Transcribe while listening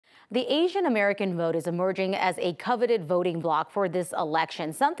The Asian American vote is emerging as a coveted voting bloc for this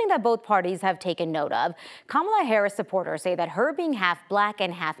election, something that both parties have taken note of. Kamala Harris supporters say that her being half black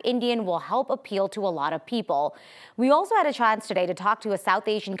and half Indian will help appeal to a lot of people. We also had a chance today to talk to a South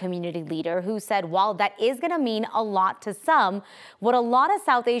Asian community leader who said while that is going to mean a lot to some, what a lot of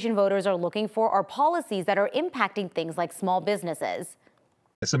South Asian voters are looking for are policies that are impacting things like small businesses.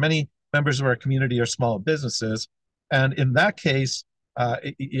 So many members of our community are small businesses, and in that case,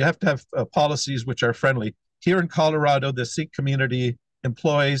 you have to have policies which are friendly. Here in Colorado, the Sikh community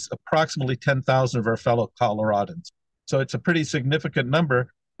employs approximately 10,000 of our fellow Coloradans. So it's a pretty significant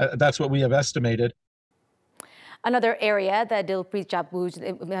number. That's what we have estimated. Another area that Dilpreet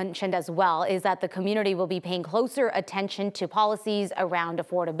Jabbooj mentioned as well is that the community will be paying closer attention to policies around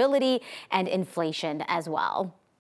affordability and inflation as well.